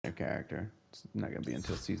character. It's not gonna be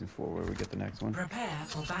until season 4 where we get the next one. Prepare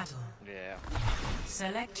for battle. Yeah.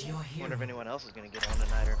 Select your hero. Wonder if anyone else is gonna get on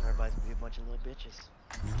tonight, or if everybody's gonna be a bunch of little bitches.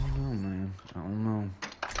 I don't know, man. I don't know.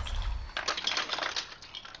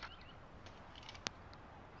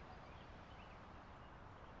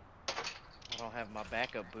 I don't have my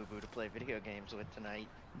backup boo-boo to play video games with tonight.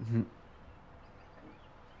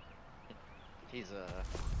 He's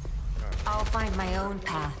I'll find my own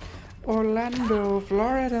path. Orlando,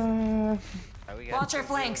 Florida. Watch your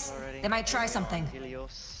flanks. They might try something.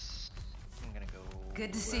 Helios. I'm gonna go.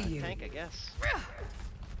 Good to see you. Tank, I guess.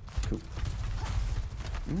 Cool.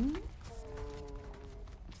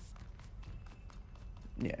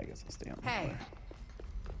 Yeah, I guess I'll stay on. Hey.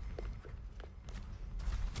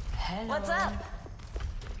 Hello. What's up?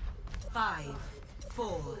 5,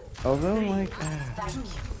 4. Although, like,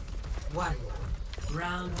 1.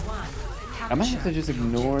 Round 1. I might have to just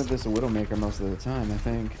ignore this Widowmaker most of the time. I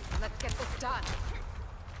think. Let's get this done.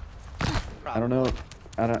 I don't know.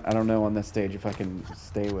 I don't know on this stage if I can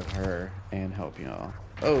stay with her and help y'all.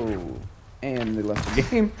 Oh, and they left the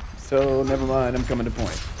game, so never mind. I'm coming to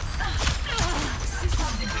point.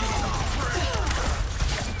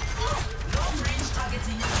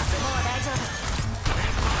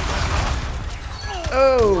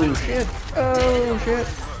 Oh shit! Oh shit!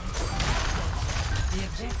 The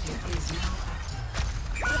objective is now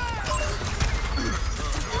active.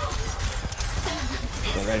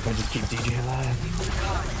 Alright, if I just keep DJ alive.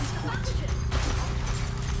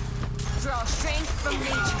 Draw strength from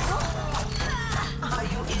nature. Are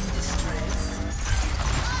you in distress?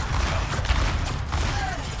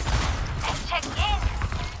 Check in.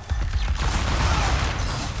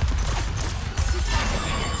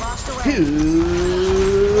 Washed away.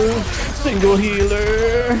 Single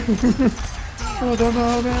healer. For the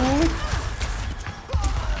moment.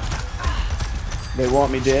 They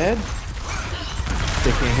want me dead.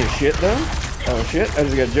 They can't hit shit though. Oh shit! I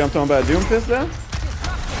just got jumped on by a Doomfist though.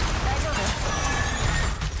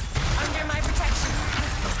 Under my protection.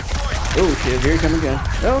 Oh shit! Here he comes again.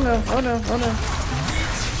 Oh no! Oh no! Oh no!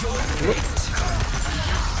 Whoop.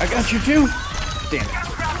 I got you too. Damn it!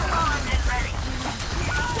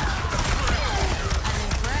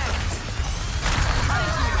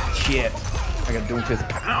 Shit! I got Doomfist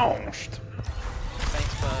pounced.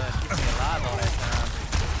 Thanks for keeping me alive all that time.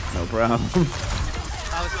 No problem.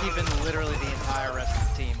 I was keeping literally the entire rest of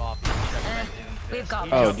the team off. We've got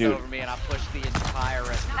He Oh, jumped dude. over me and I pushed the entire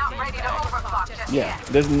rest of the team back. Yeah,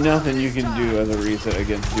 there's nothing you can do as a reset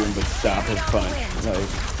against Doom but stop his punch, like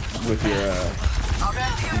with your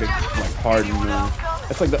big, like hardened move.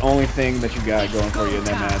 That's like the only thing that you got going for you in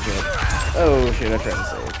that matchup. Oh shit! I tried to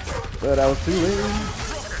save, but I was too late.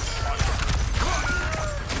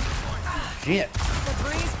 Shit! The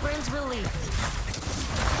breeze brings relief.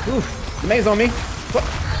 Oof! The maze on me. Fuck.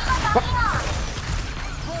 Fuck.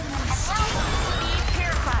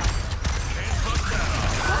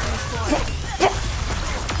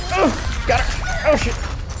 Oh, got her. Oh shit.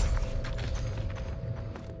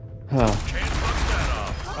 Oh.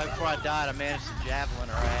 Right before I died, I managed to javelin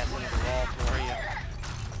her ass into the wall for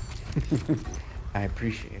you. I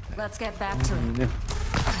appreciate that. Let's get back to it.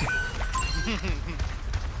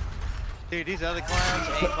 Dude, these other clowns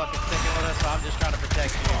ain't fucking sticking with us, so I'm just trying to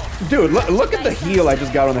protect you. Dude, look at the heal I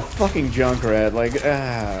just got on the fucking Junkrat. Like,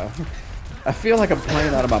 I feel like I'm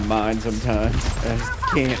playing out of my mind sometimes. I just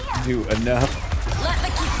can't do enough. Let the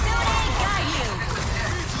Kitsune guide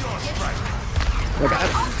you. Like,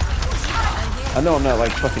 I know I'm not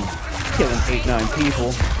like fucking killing 8-9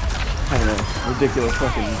 people, having a ridiculous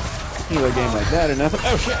fucking healer game like that or nothing.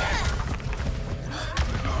 Oh shit!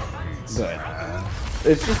 But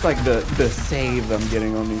it's just like the save I'm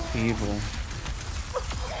getting on these people.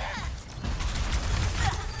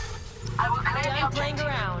 Done playing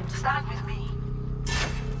around. Stand with me.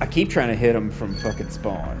 I keep trying to hit them from fucking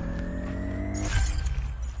spawn.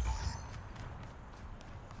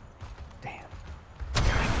 Damn.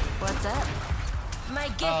 What's up? My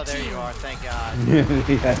gift Oh, to there you are, thank God. Yeah,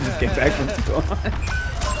 I just came back from spawn.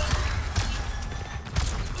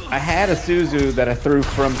 I had a Suzu that I threw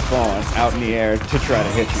from spawn out in the air to try to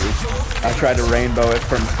hit you. I tried to rainbow it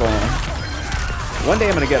from spawn. One day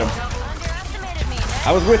I'm gonna get him. Underestimated me.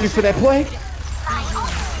 I was with you for that play.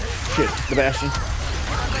 Shit, the Bastion.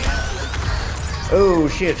 Oh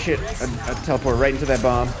shit, shit. I teleported right into that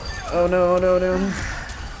bomb. Oh no, no, no.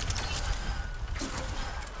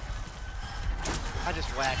 I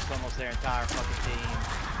just waxed almost their entire fucking team.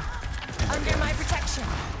 Under my protection.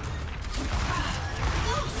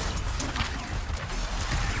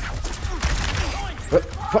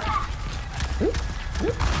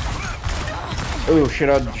 Oh, should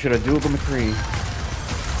I do it with McCree?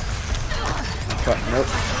 But nope.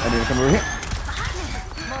 I need to come over here.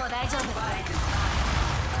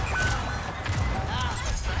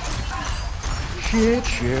 Shit.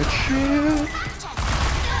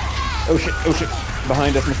 Oh shit.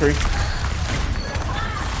 Behind us, McCree.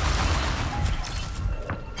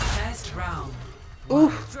 Last round.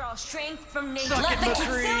 Ooh. Draw strength from nature. Suck Let it, the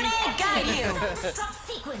McCree. kitsune guide you. Stop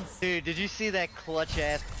sequence. Dude, did you see that clutch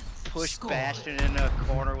ass push Bastion into a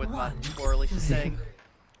corner with my twirly thing?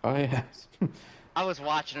 Oh yes. I was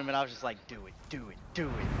watching him and I was just like, do it.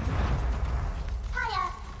 Hiya.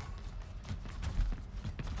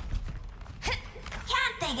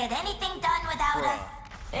 Can't they get anything done without us?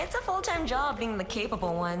 It's a full-time job being the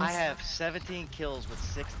capable ones. I have 17 kills with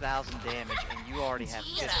 6,000 damage and you already have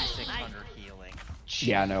 5,600 healing.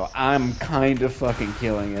 Yeah, no, I'm kind of fucking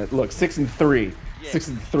killing it. Look, 6 and 3. Yeah. 6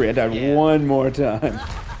 and 3. I died Yeah. one more time.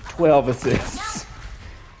 12 assists.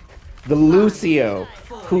 The Lucio,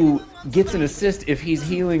 who gets an assist if he's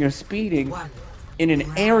healing or speeding, in an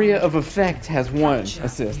area of effect has 1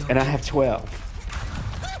 assist, and I have 12.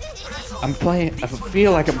 I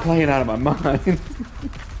feel like I'm playing out of my mind.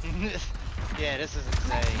 Yeah, this is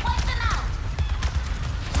insane.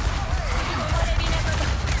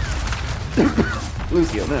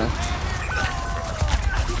 Lucio, no.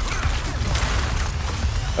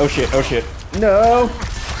 Oh shit. No!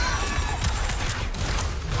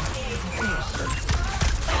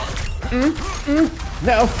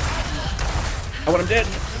 No! I want him dead!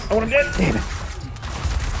 Damn it!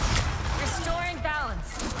 Restoring balance.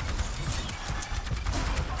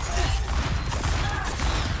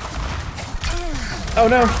 Oh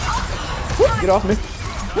no! Whoop, get off me!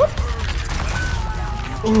 Whoop.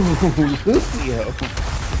 Ooh, Lucio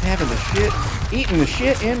is having the shit, eating the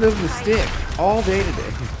shit end of the stick all day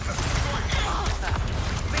today.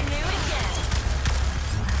 Renew again.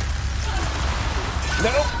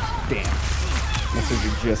 No! Damn. My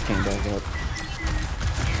surgery just came back up.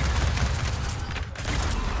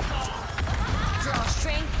 Draw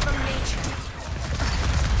strength from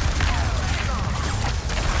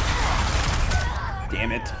nature.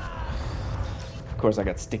 Damn it. Of course I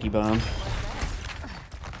got sticky bomb.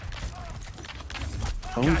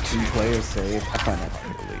 Only 2 players saved. I find that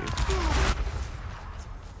hard to believe.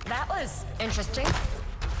 That was interesting.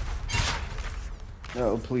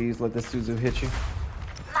 Oh, please let this Suzu hit you.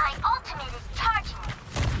 My ultimate is charging.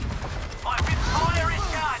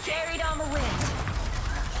 Carried on the wind.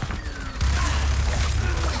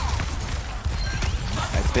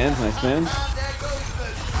 Nice spins.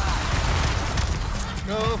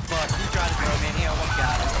 Oh fuck, he tried to throw me and he almost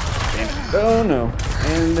got it. Damn it. Oh no.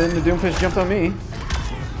 And then the Doomfish jumped on me.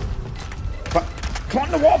 Fuck. Come on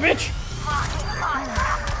the wall, bitch!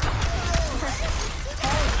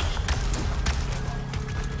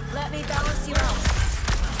 Let me balance you out.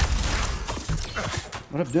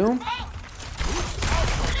 What up, Doom?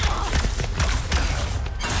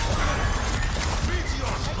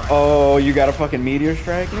 Oh, you got a fucking meteor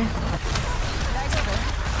strike me? My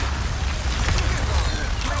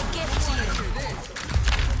gift to you.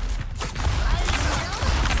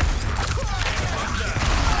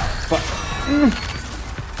 Fuck.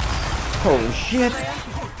 Holy shit.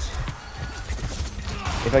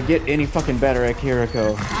 If I get any fucking better at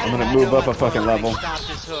Kiriko, I'm gonna move up a fucking level. Stop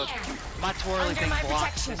this hook. My twirly Under thing my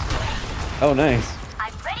blocks protection. this. Oh, nice.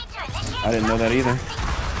 I'm ready to initiate. I didn't know that either.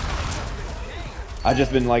 I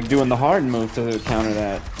just been like doing the hard move to counter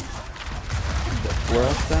that. The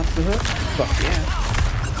swirl stops the hook? Fuck yeah.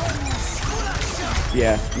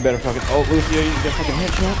 Yeah, you better fucking. Oh, Lucio, you get fucking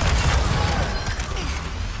headshot.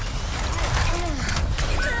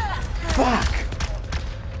 Fuck!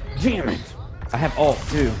 Damn it! I have ult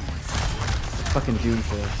too. Fucking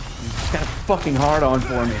Doomfish. You just got a fucking hard on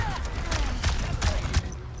for me.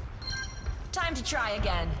 Time to try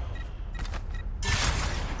again.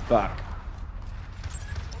 Fuck.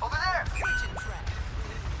 Over there. You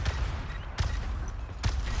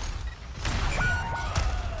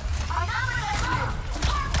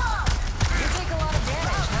take a lot of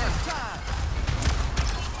damage, huh?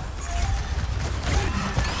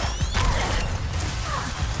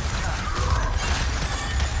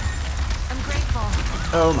 I'm grateful.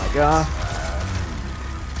 Oh my god.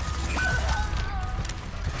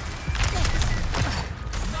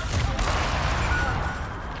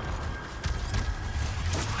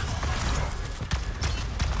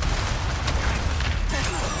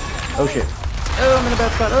 Oh shit. Oh, I'm in a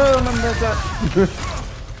bad spot. Oh, I'm in a bad spot.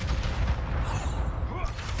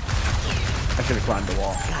 I should have climbed the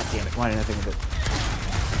wall. God damn it. Why didn't I think of it?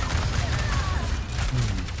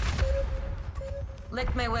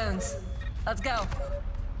 Lick my wounds. Let's go.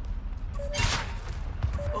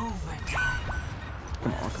 Overtime.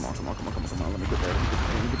 Come on. Let me get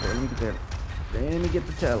there. Let me get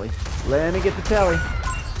the telly. Let me get the telly.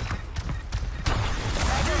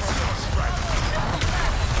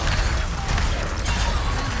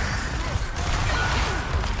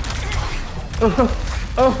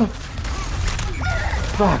 Oh.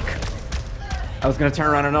 Fuck. I was gonna turn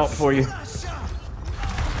around and ult for you.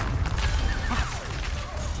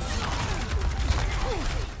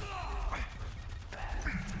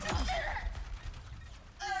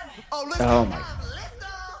 Oh my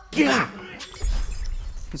God.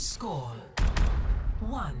 Score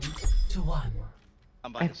 1-1.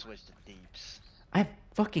 I'm about to switch to deeps. I have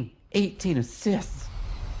fucking 18 assists.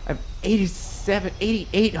 I have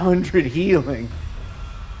 8,800 healing.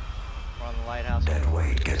 We're on the lighthouse. Dead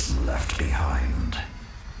weight gets left behind.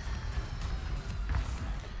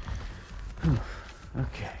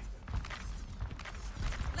 Okay.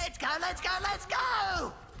 Let's go!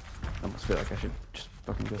 I almost feel like I should just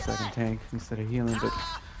fucking go second tank instead of healing, but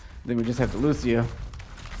then we just have to Lucio.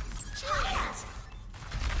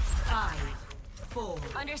 5, 4,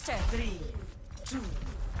 Understood. 3, 2,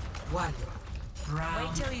 1. Round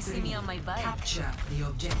Wait till you see me on my bike. Capture the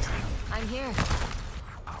objective. I'm here.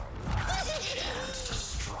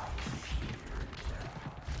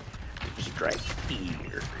 Strike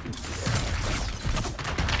here.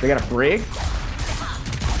 They got a brig?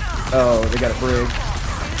 Oh, they got a brig.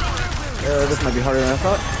 This might be harder than I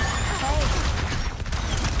thought.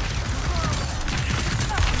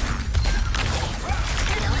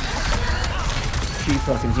 She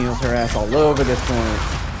fucking heals her ass all over this point.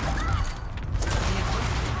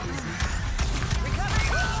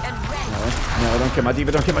 No, don't kill my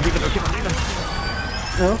diva, don't kill my diva, don't kill my diva.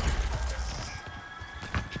 No.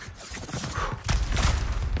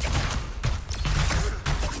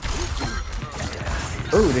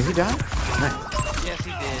 Oh, did he die? Nice. Yes,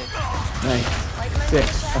 he did. Nice. Sick.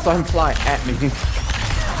 I saw him fly at me.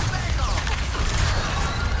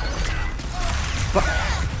 Fuck.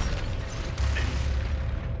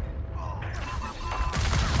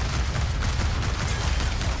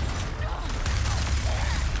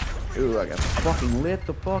 Ooh, I got fucking lit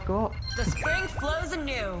the fuck up. The spring flows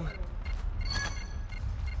anew.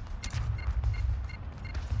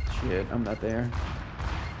 Shit, I'm not there.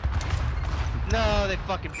 No, they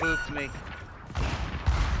fucking booped me.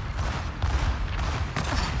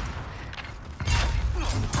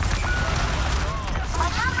 I'll give it to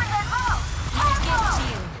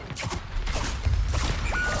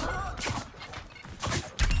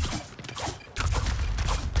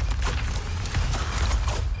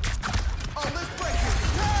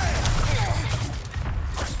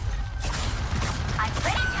I'm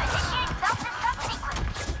ready to initiate self-destruct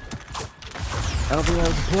sequence. I don't think I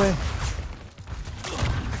was a play.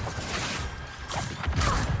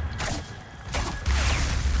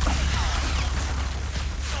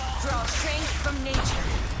 Draw strength from nature.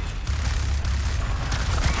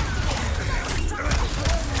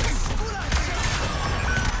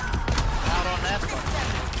 Out on that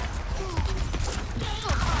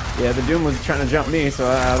one. Yeah, the Doom was trying to jump me, so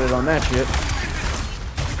I outed on that shit.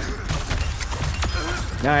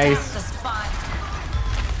 Nice. The spot.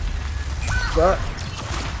 But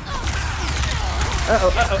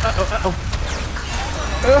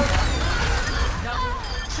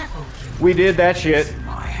we did that shit.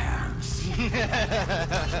 My hands.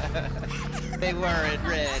 They weren't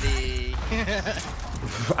ready.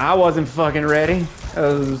 I wasn't fucking ready. It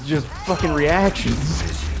was just fucking reactions.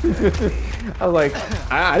 I was like,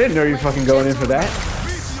 I didn't know you were fucking going in for that.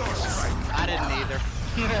 I didn't either.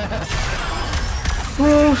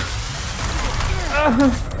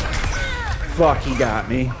 Fuck, he got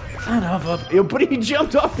me. Son of a... But he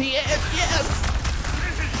jumped off the edge, yes!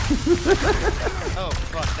 Oh,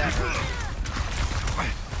 fuck, that hurt.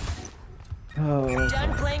 Oh.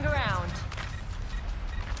 Done playing around.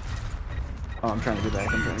 Oh, I'm trying to get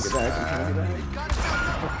back. I'm trying to get back.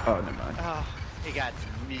 Oh, never mind. Oh, he got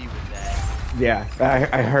me with that. Yeah,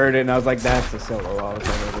 I heard it and I was like, that's a solo. I was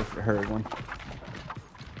like, I heard one.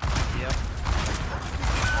 Yep.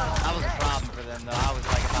 That was a problem for them, though. I was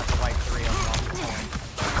like about to wipe 3 of them off the point.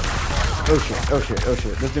 Oh shit, oh shit, oh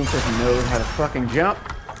shit. This Doom person knows how to fucking jump.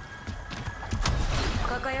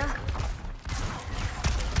 Kokoya,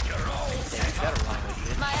 Yeah, you better run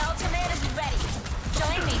with it. my ultimate is ready.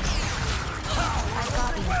 Join me. I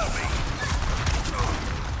got you.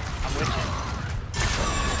 I'm with you.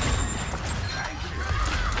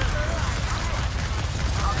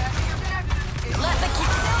 Let the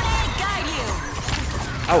Kitsune guide you.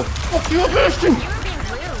 Oh, fuck you, Bastion! You were being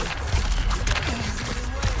rude.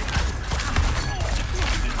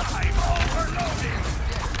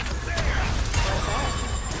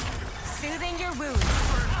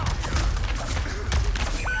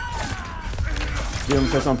 Doom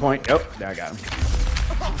fist on point. Oh, there I got him.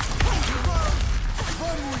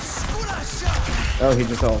 Oh, he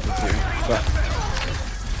just ulted too. But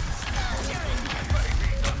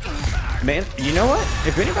man, you know what?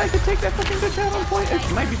 If anybody could take that fucking good shot on point,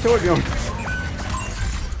 it might be Torbjorn.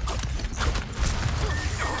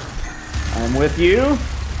 I'm with you.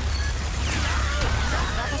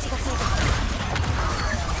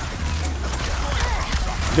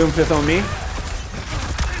 Doom fist on me.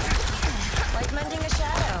 Like mending a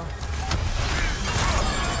shadow.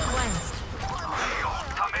 Cleansed.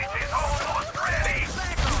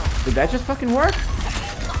 Did that just fucking work?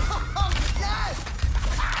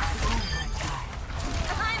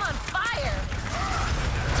 I'm on fire.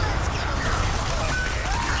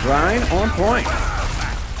 Ryan on point.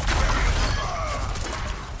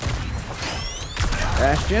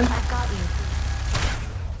 Bastion. I've got you.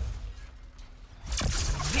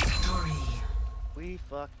 Victory. We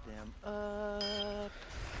fucked them up.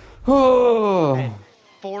 Oh. And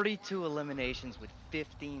 42 eliminations with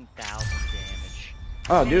 15,000 damage.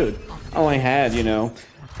 Oh, dude. I only had,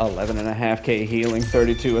 11.5k healing,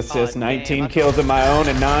 32 assists, Oh, 19 damn. kills of my own,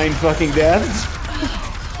 and 9 fucking deaths.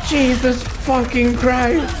 Jesus fucking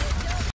Christ.